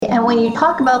when you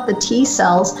talk about the T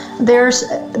cells,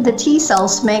 the T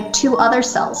cells make two other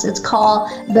cells. It's called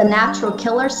the natural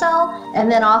killer cell and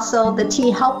then also the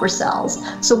T helper cells.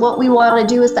 So what we want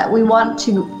to do is that we want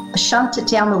to shunt it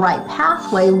down the right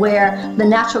pathway, where the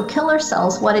natural killer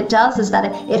cells, what it does is that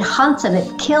it hunts and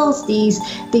it kills these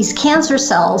cancer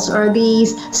cells or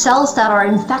these cells that are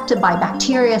infected by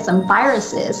bacteria and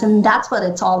viruses, and that's what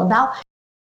it's all about.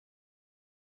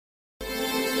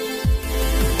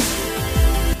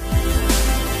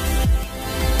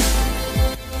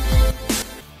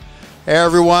 Hey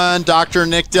everyone, Dr.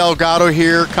 Nick Delgado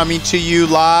here, coming to you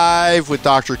live with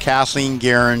Dr. Kathleen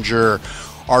Geringer.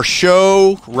 Our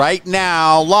show right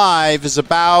now live is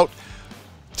about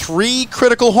 3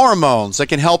 critical hormones that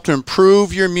can help to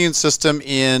improve your immune system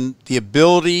in the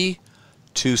ability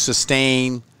to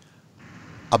sustain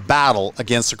a battle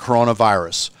against the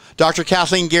coronavirus. Dr.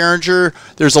 Kathleen Geringer,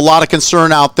 there's a lot of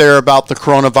concern out there about the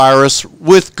coronavirus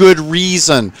with good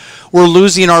reason. We're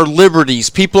losing our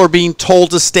liberties. People are being told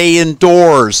to stay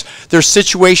indoors. There's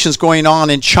situations going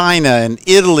on in China and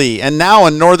Italy and now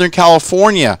in Northern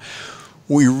California.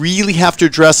 We really have to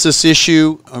address this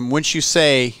issue. And once you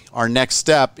say our next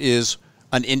step is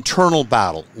an internal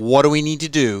battle, what do we need to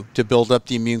do to build up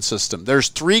the immune system? There's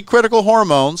 3 critical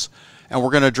hormones, and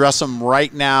we're going to address them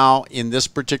right now in this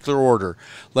particular order.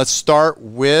 Let's start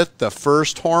with the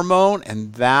first hormone,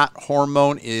 and that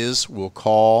hormone is, we'll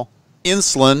call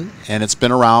insulin, and it's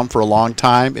been around for a long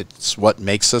time. It's what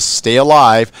makes us stay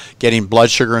alive, getting blood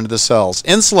sugar into the cells.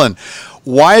 Insulin.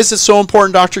 Why is it so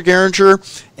important, Dr. Geringer?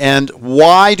 And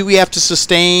why do we have to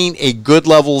sustain a good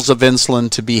levels of insulin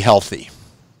to be healthy?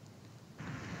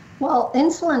 Well,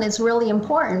 insulin is really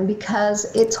important because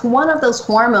it's one of those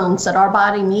hormones that our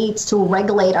body needs to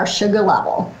regulate our sugar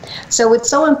level. So it's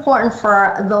so important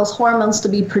for those hormones to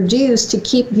be produced to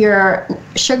keep your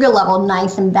sugar level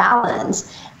nice and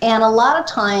balanced. And a lot of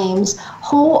times,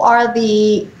 who are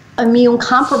the immune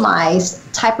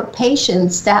compromised type of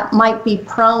patients that might be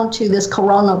prone to this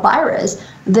coronavirus?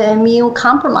 The immune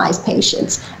compromised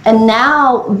patients. And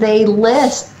now they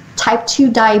list type 2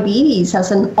 diabetes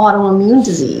as an autoimmune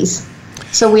disease.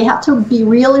 So we have to be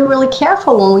really, really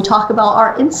careful when we talk about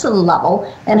our insulin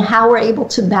level and how we're able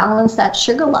to balance that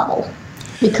sugar level,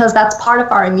 because that's part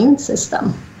of our immune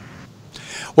system.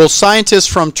 Well, scientists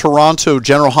from Toronto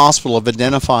General Hospital have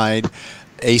identified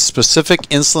a specific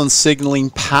insulin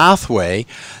signaling pathway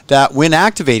that, when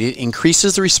activated,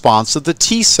 increases the response of the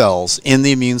T cells in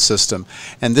the immune system.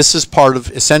 And this is part of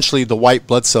essentially the white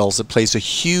blood cells that plays a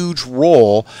huge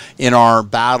role in our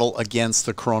battle against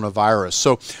the coronavirus.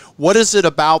 So what is it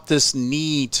about this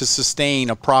need to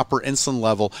sustain a proper insulin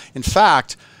level? In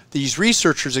fact, these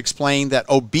researchers explain that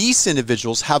obese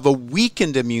individuals have a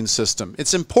weakened immune system.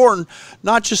 It's important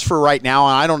not just for right now,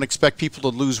 and I don't expect people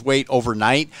to lose weight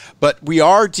overnight, but we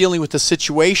are dealing with a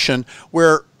situation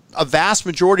where a vast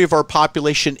majority of our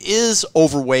population is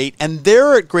overweight, and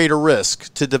they're at greater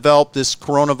risk to develop this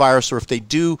coronavirus, or if they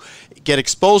do get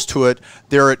exposed to it,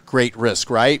 they're at great risk,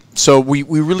 right? So we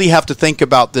really have to think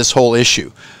about this whole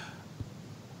issue.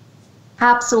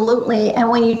 Absolutely.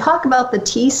 And when you talk about the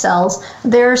T cells,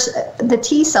 the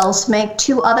T cells make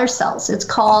 2 other cells. It's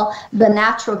called the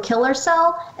natural killer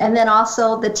cell and then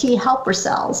also the T helper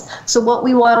cells. So what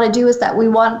we want to do is that we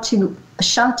want to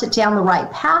shunt it down the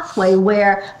right pathway,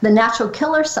 where the natural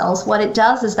killer cells, what it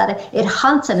does is that it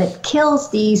hunts and it kills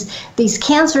these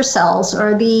cancer cells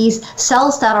or these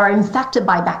cells that are infected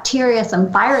by bacteria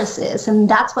and viruses, and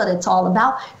that's what it's all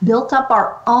about. Built up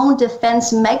our own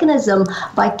defense mechanism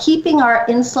by keeping our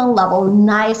insulin level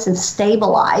nice and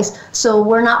stabilized, so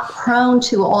we're not prone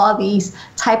to all these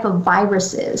type of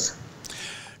viruses.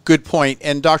 Good point.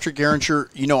 And Dr. Geringer,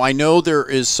 I know there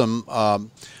is some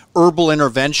herbal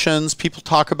interventions. People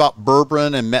talk about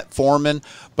berberine and metformin,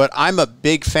 but I'm a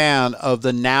big fan of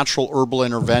the natural herbal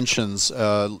interventions,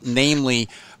 namely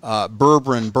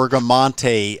berberine,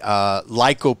 bergamonte,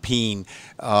 lycopene.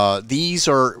 These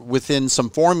are within some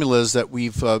formulas that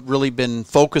we've really been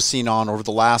focusing on over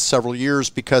the last several years,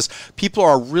 because people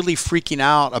are really freaking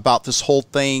out about this whole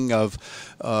thing of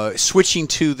switching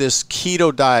to this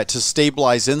keto diet to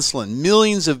stabilize insulin.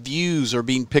 Millions of views are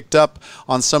being picked up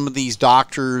on some of these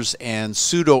doctors and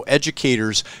pseudo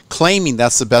educators claiming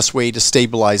that's the best way to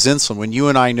stabilize insulin, when you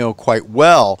and I know quite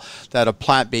well that a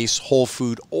plant-based, whole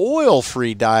food,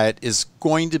 oil-free diet is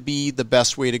going to be the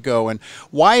best way to go. And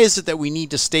why is it that we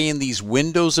need to stay in these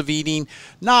windows of eating,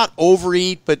 not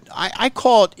overeat, but I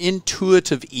call it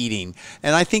intuitive eating.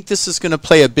 And I think this is going to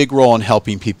play a big role in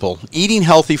helping people eating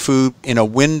healthy food in a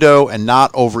window and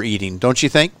not overeating. Don't you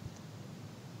think?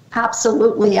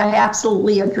 Absolutely. I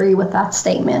absolutely agree with that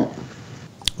statement.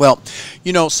 Well,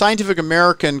 You know, Scientific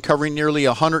American, covering nearly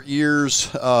 100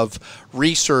 years of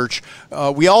research,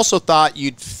 we also thought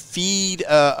you'd feed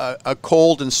a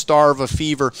cold and starve a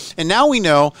fever. And now we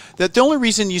know that the only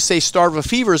reason you say starve a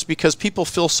fever is because people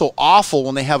feel so awful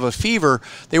when they have a fever.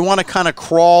 They want to kind of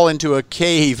crawl into a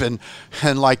cave and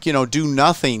like, you know, do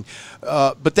nothing.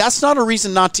 But that's not a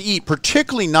reason not to eat,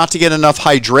 particularly not to get enough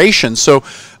hydration. So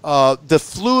the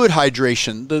fluid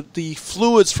hydration, the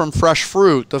fluids from fresh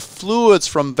fruit, the fluids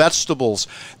from vegetables,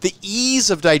 the ease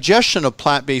of digestion of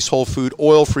plant-based whole food,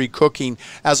 oil-free cooking,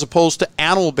 as opposed to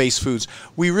animal-based foods.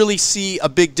 We really see a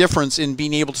big difference in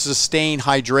being able to sustain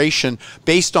hydration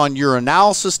based on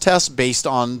urinalysis tests, based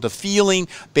on the feeling,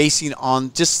 basing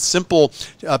on just simple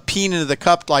peeing into the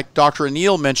cup, like Dr.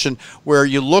 Anil mentioned, where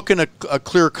you look in a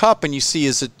clear cup and you see,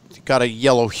 is it got a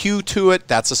yellow hue to it?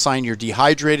 That's a sign you're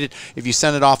dehydrated. If you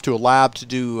send it off to a lab to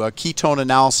do a ketone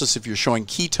analysis, if you're showing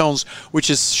ketones,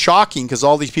 which is shocking because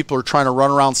all these people are trying to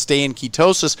run around, stay in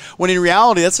ketosis, when in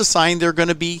reality that's a sign they're going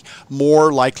to be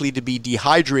more likely to be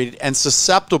dehydrated and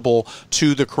susceptible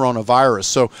to the coronavirus.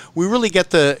 So we really got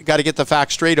to get the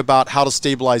facts straight about how to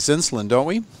stabilize insulin, don't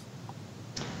we?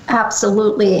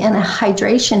 Absolutely, and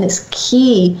hydration is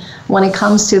key when it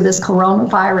comes to this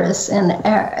coronavirus,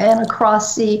 and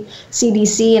across the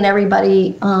CDC and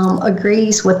everybody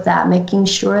agrees with that, making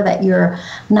sure that you're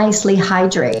nicely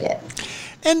hydrated.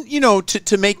 And, you know,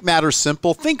 to make matters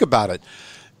simple, think about it.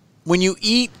 When you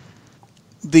eat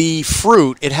the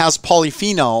fruit, it has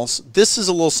polyphenols. This is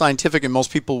a little scientific, and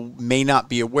most people may not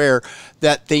be aware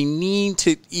that they need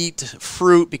to eat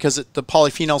fruit because the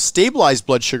polyphenols stabilize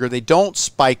blood sugar. They don't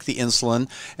spike the insulin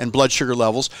and blood sugar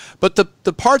levels. But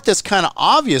the part that's kind of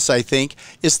obvious, I think,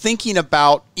 is thinking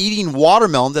about eating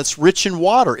watermelon that's rich in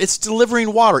water. It's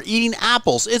delivering water. Eating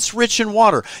apples, it's rich in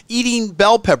water. Eating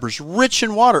bell peppers, rich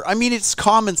in water. I mean, it's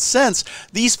common sense.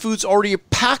 These foods already are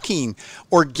packing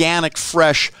organic,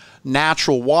 fresh,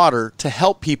 natural water to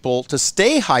help people to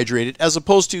stay hydrated, as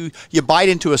opposed to you bite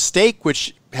into a steak,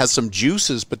 which has some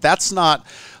juices, but that's not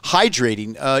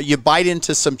hydrating. You bite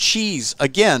into some cheese,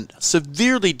 again,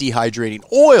 severely dehydrating.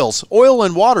 Oil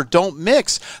and water don't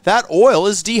mix. That oil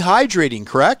is dehydrating,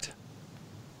 correct?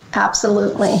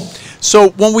 Absolutely.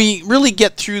 So when we really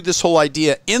get through this whole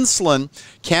idea, insulin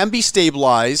can be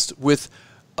stabilized with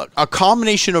a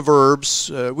combination of herbs.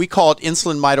 We call it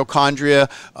insulin mitochondria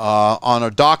on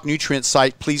a Doc Nutrient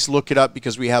site. Please look it up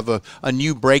because we have a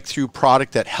new breakthrough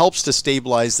product that helps to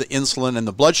stabilize the insulin and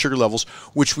the blood sugar levels,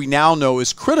 which we now know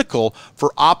is critical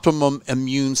for optimum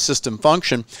immune system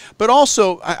function. But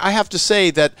also, I have to say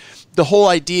that the whole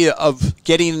idea of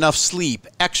getting enough sleep,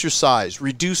 exercise,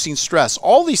 reducing stress,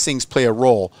 all these things play a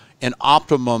role in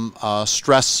optimum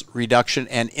stress reduction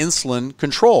and insulin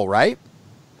control, right?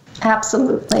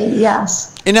 Absolutely,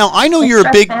 yes. And now I know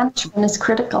stress management is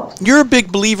critical. You're a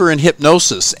big believer in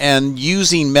hypnosis and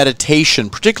using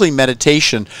meditation, particularly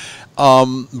meditation,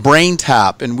 brain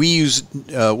tap, and we use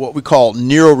what we call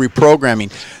neuro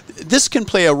reprogramming. This can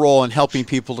play a role in helping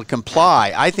people to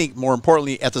comply. I think more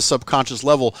importantly at the subconscious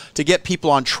level, to get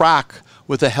people on track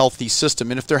with a healthy system.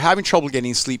 And if they're having trouble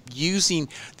getting sleep, using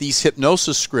these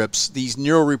hypnosis scripts, these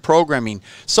neuro reprogramming,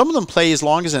 some of them play as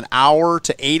long as an hour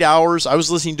to 8 hours. I was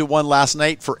listening to one last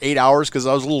night for 8 hours because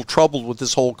I was a little troubled with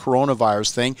this whole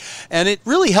coronavirus thing. And it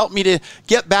really helped me to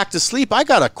get back to sleep. I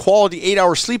got a quality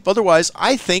 8-hour sleep. Otherwise,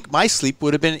 I think my sleep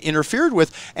would have been interfered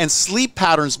with. And sleep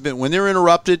patterns, when they're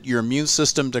interrupted, your immune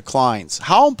system declines.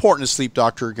 How important is sleep,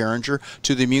 Dr. Geringer,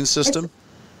 to the immune system?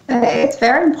 It's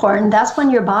very important. That's when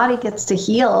your body gets to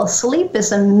heal. Sleep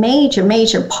is a major,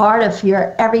 major part of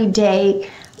your everyday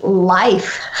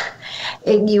life.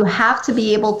 You have to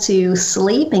be able to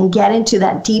sleep and get into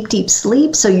that deep, deep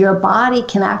sleep so your body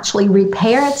can actually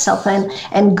repair itself,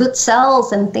 and good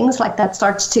cells and things like that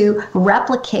starts to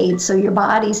replicate, so your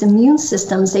body's immune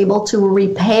system is able to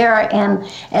repair and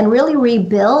really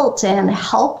rebuild and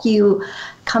help you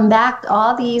combat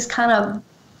all these kind of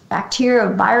bacteria,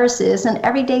 viruses, and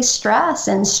everyday stress.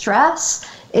 And stress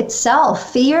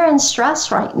itself, fear and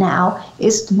stress right now,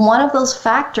 is one of those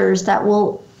factors that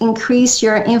will increase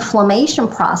your inflammation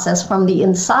process from the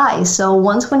inside. So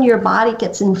when your body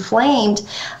gets inflamed,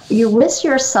 you risk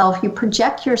yourself, you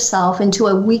project yourself into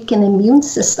a weakened immune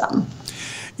system.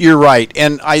 You're right.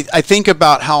 And I think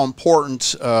about how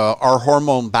important our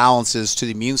hormone balance is to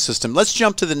the immune system. Let's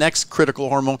jump to the next critical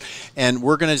hormone, and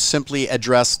we're going to simply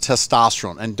address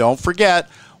testosterone. And don't forget,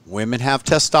 Women have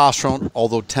testosterone,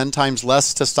 although 10 times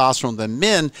less testosterone than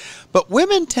men, but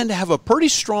women tend to have a pretty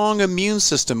strong immune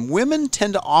system. Women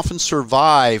tend to often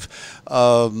survive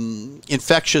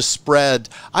infectious spread.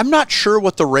 I'm not sure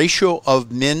what the ratio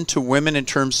of men to women in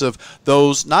terms of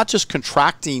those not just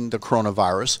contracting the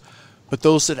coronavirus, but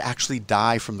those that actually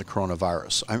die from the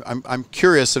coronavirus. I'm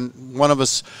curious, and one of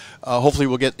us hopefully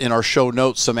will get in our show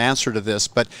notes some answer to this,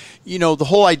 but you know, the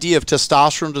whole idea of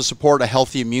testosterone to support a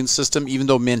healthy immune system, even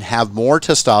though men have more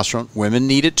testosterone, women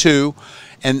need it too,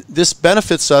 and this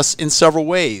benefits us in several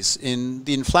ways in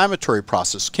the inflammatory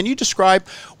process. Can you describe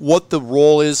what the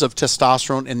role is of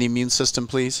testosterone in the immune system,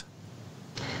 please?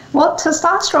 Well,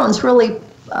 testosterone is really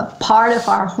a part of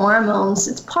our hormones.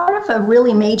 It's part of a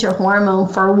really major hormone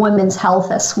for women's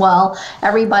health as well.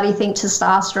 Everybody thinks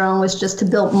testosterone was just to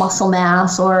build muscle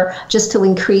mass or just to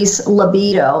increase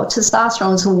libido.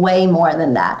 Testosterone is way more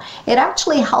than that. It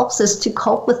actually helps us to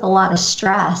cope with a lot of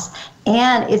stress,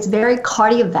 and it's very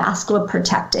cardiovascular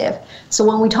protective. So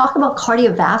when we talk about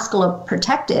cardiovascular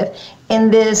protective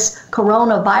in this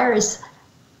coronavirus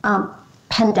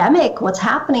pandemic, what's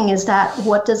happening is that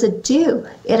what does it do?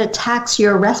 It attacks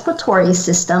your respiratory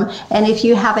system. And if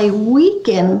you have a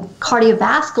weakened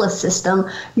cardiovascular system,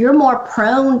 you're more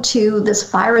prone to this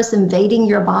virus invading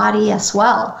your body as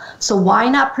well. So why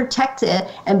not protect it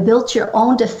and build your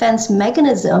own defense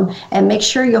mechanism and make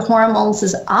sure your hormones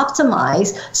is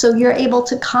optimized so you're able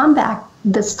to combat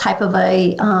this type of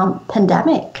a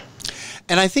pandemic?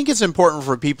 And I think it's important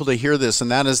for people to hear this,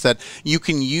 and that is that you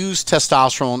can use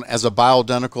testosterone as a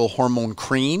bioidentical hormone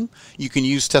cream. You can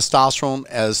use testosterone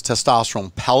as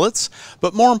testosterone pellets.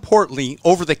 But more importantly,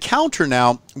 over the counter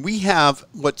now, we have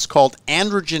what's called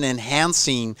androgen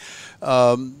enhancing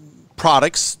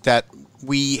products that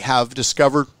we have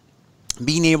discovered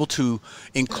being able to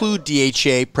include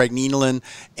DHA, pregnenolone,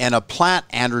 and a plant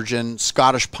androgen,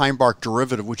 Scottish pine bark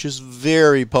derivative, which is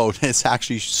very potent. It's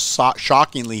actually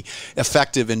shockingly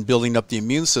effective in building up the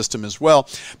immune system as well,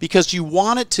 because you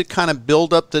want it to kind of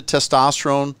build up the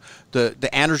testosterone, the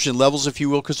androgen levels, if you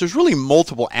will, because there's really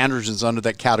multiple androgens under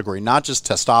that category, not just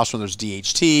testosterone. There's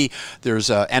DHT, there's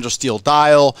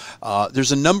androstenediol,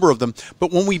 there's a number of them.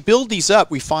 But when we build these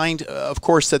up, we find, of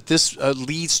course, that this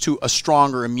leads to a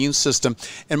stronger immune system.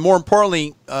 And more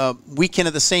importantly, we can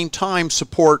at the same time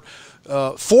support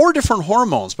 4 different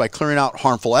hormones by clearing out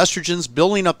harmful estrogens,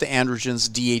 building up the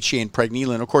androgens, DHA and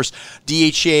pregnenolone. Of course,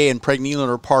 DHA and pregnenolone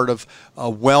are part of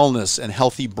wellness and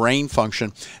healthy brain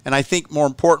function. And I think more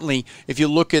importantly, if you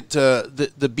look at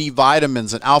the B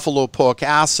vitamins and alpha lipoic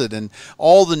acid and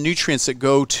all the nutrients that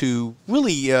go to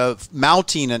really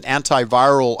mounting an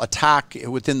antiviral attack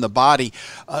within the body,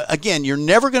 again, you're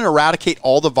never going to eradicate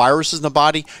all the viruses in the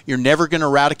body. You're never going to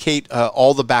eradicate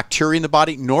all the bacteria in the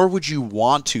body, nor would you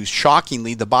want to.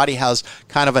 Shockingly, the body has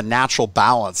kind of a natural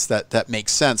balance that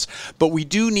makes sense. But we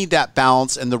do need that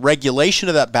balance, and the regulation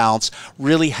of that balance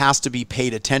really has to be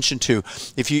paid attention to.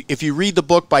 If you read the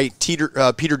book by Peter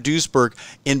Duesberg,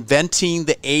 Inventing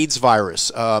the AIDS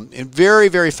Virus, and very,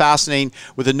 very fascinating,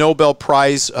 with a Nobel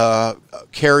Prize,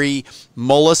 Kary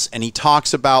Mullis, and he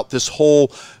talks about this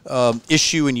whole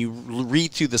issue, and you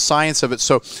read through the science of it.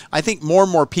 So I think more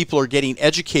and more people are getting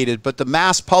educated, but the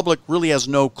mass public really has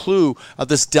no clue of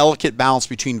this delicate balance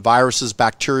between viruses,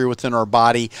 bacteria within our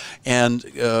body, and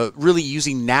really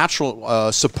using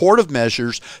natural supportive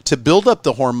measures to build up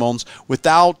the hormones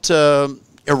without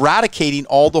eradicating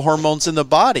all the hormones in the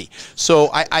body. So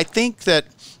I think that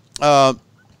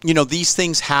you know, these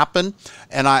things happen,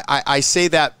 and I say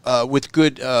that with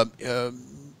good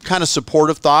kind of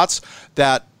supportive thoughts,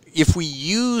 that if we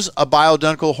use a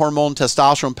bioidentical hormone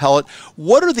testosterone pellet,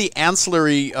 what are the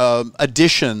ancillary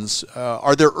additions?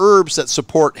 Are there herbs that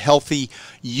support healthy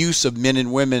use of men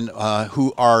and women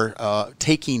who are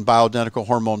taking bioidentical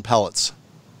hormone pellets?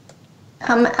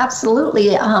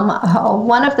 Absolutely.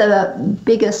 One of the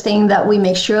biggest things that we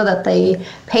make sure that the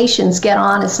patients get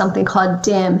on is something called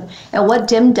DIM. And what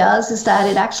DIM does is that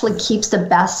it actually keeps the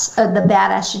bad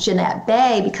estrogen at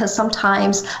bay, because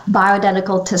sometimes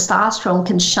bioidentical testosterone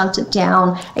can shunt it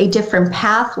down a different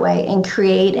pathway and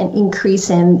create an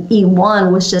increase in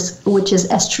E1, which is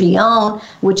estrione,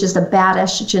 which is the bad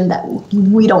estrogen that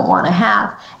we don't want to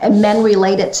have. And men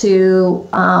relate it to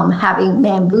having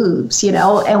man boobs, you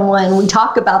know, and when we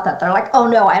talk about that, they're like, oh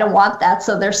no, I don't want that.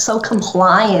 So they're so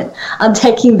compliant on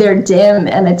taking their DIM,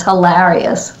 and it's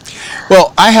hilarious.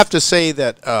 Well, I have to say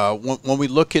that when we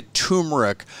look at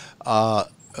turmeric,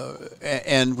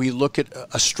 and we look at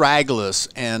astragalus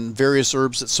and various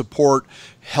herbs that support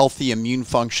healthy immune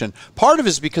function. Part of it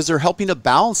is because they're helping to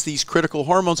balance these critical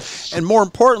hormones. And more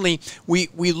importantly, we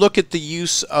look at the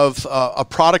use of a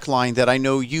product line that I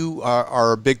know you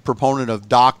are a big proponent of,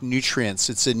 Doc Nutrients.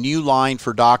 It's a new line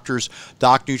for doctors,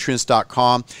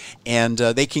 docnutrients.com. And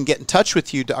they can get in touch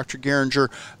with you, Dr. Geringer,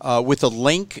 with a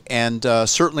link. And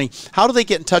certainly, how do they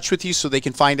get in touch with you so they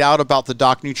can find out about the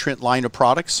Doc Nutrient line of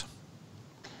products?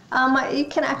 You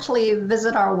can actually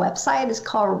visit our website. It's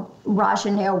called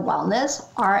Rajeunir Wellness,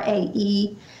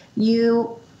 RAEUNIR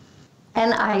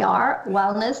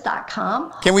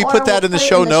wellness.com. Can we put that in the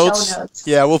show notes?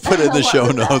 Yeah, we'll put it in the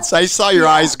show notes. I saw your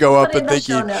eyes go up and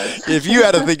thinking, if you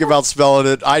had to think about spelling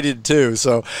it, I did too.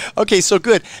 So, okay, so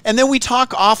good. And then we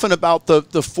talk often about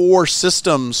the 4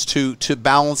 systems to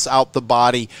balance out the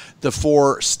body, the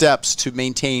 4 steps to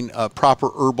maintain a proper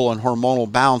herbal and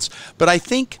hormonal balance. But I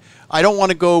think I don't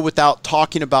want to go without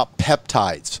talking about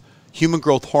peptides, human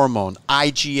growth hormone,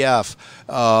 IGF,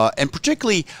 and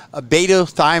particularly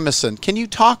beta-thymosin. Can you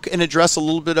talk and address a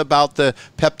little bit about the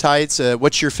peptides?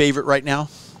 What's your favorite right now?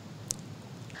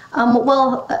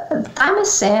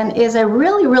 Thymosin is a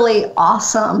really, really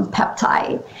awesome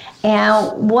peptide.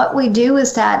 And what we do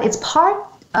is that it's part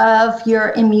of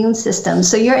your immune system.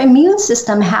 So your immune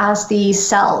system has these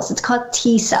cells. It's called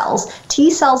T cells. T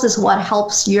cells is what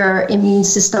helps your immune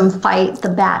system fight the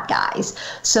bad guys.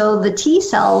 So the T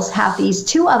cells have these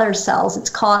 2 other cells. It's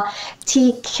called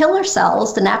T killer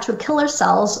cells, the natural killer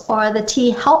cells, or the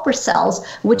T helper cells,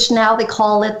 which now they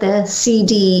call it the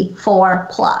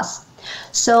CD4+.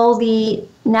 So the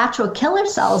natural killer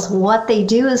cells, what they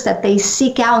do is that they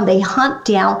seek out and they hunt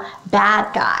down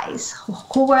bad guys.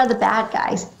 Who are the bad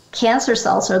guys? Cancer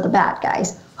cells are the bad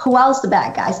guys. Who else the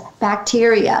bad guys?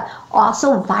 Bacteria,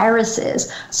 also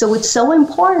viruses. So it's so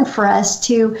important for us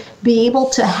to be able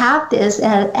to have this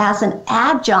as an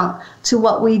adjunct to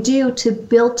what we do to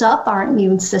build up our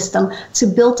immune system, to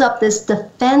build up this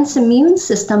defense immune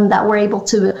system that we're able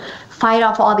to fight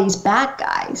off all these bad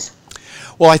guys.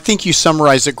 Well, I think you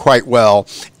summarized it quite well,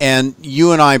 and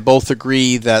you and I both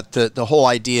agree that the whole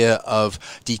idea of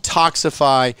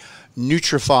detoxify,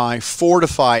 nutrify,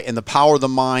 fortify, and the power of the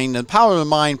mind, and power of the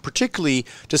mind particularly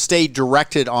to stay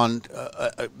directed on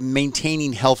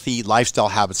maintaining healthy lifestyle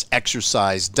habits,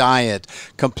 exercise, diet,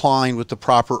 complying with the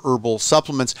proper herbal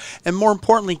supplements, and more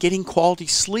importantly, getting quality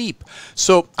sleep.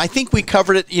 So I think we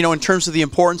covered it, in terms of the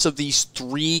importance of these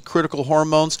 3 critical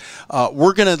hormones.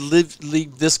 We're going to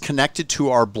leave this connected to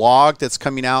our blog that's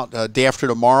coming out day after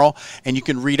tomorrow, and you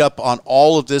can read up on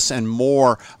all of this and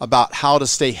more about how to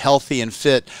stay healthy and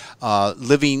fit,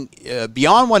 living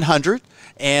beyond 100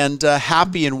 and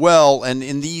happy and well. And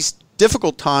in these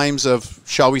difficult times of,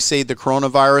 shall we say, the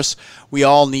coronavirus, we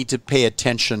all need to pay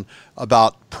attention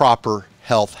about proper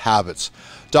health habits.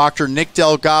 Dr. Nick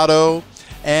Delgado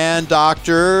and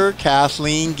Dr.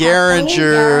 Kathleen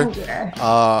Geringer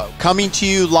coming to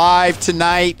you live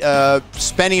tonight,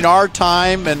 spending our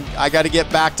time, and I got to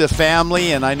get back to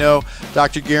family, and I know,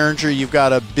 Dr. Geringer, you've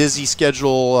got a busy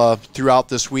schedule throughout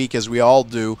this week, as we all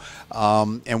do,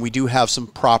 and we do have some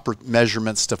proper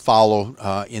measurements to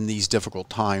follow in these difficult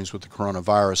times with the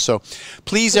coronavirus. So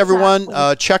please, everyone,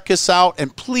 check us out,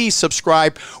 and please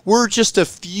subscribe. We're just a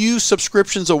few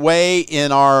subscriptions away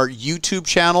in our YouTube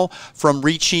channel from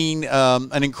reaching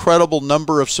an incredible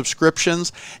number of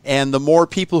subscriptions, and the more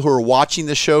people who are watching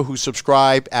the show who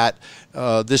subscribe at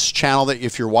this channel, that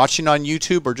if you're watching on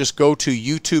YouTube, or just go to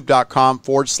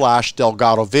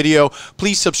youtube.com/Delgado Video,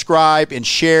 please subscribe and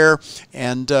share.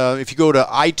 And if you go to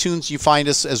iTunes, you find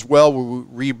us as well.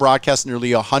 We rebroadcast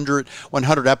nearly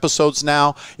 100 episodes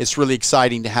now. It's really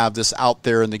exciting to have this out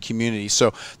there in the community.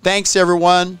 So thanks,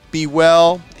 everyone. Be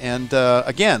well. And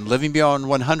again, living beyond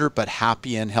 100, but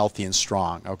happy and healthy and strong.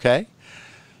 Okay?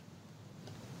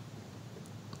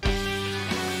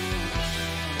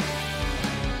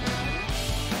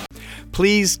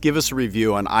 Please give us a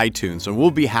review on iTunes, and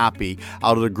we'll be happy,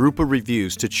 out of the group of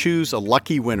reviews, to choose a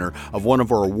lucky winner of one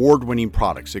of our award-winning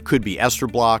products. It could be Ester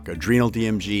Block, Adrenal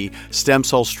DMG, Stem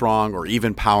Cell Strong, or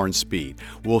even Power and Speed.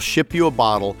 We'll ship you a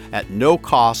bottle at no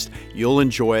cost. You'll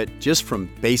enjoy it just from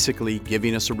basically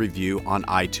giving us a review on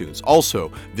iTunes.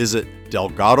 Also, visit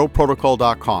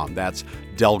DelgadoProtocol.com. That's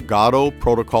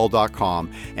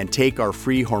DelgadoProtocol.com, and take our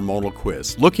free hormonal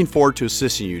quiz. Looking forward to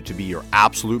assisting you to be your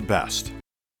absolute best.